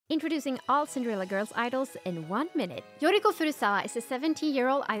Introducing all Cinderella Girls idols in 1 minute. Yoriko Furusawa is a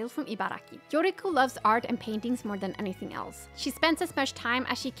 17-year-old idol from Ibaraki. Yoriko loves art and paintings more than anything else. She spends as much time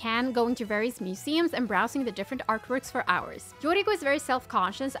as she can going to various museums and browsing the different artworks for hours. Yoriko is very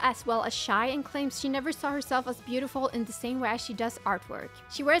self-conscious as well as shy and claims she never saw herself as beautiful in the same way as she does artwork.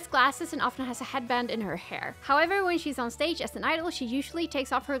 She wears glasses and often has a headband in her hair. However, when she's on stage as an idol, she usually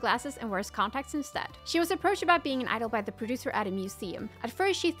takes off her glasses and wears contacts instead. She was approached about being an idol by the producer at a museum. At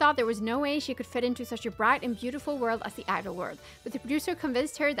first, she thought there was no way she could fit into such a bright and beautiful world as the idol world, but the producer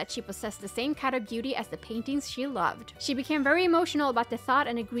convinced her that she possessed the same kind of beauty as the paintings she loved. She became very emotional about the thought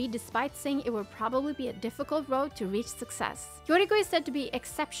and agreed despite saying it would probably be a difficult road to reach success. Yoriko is said to be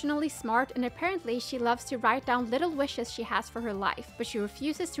exceptionally smart, and apparently she loves to write down little wishes she has for her life, but she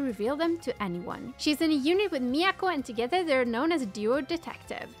refuses to reveal them to anyone. She's in a unit with Miyako, and together they're known as Duo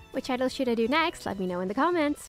Detective. Which idol should I do next? Let me know in the comments!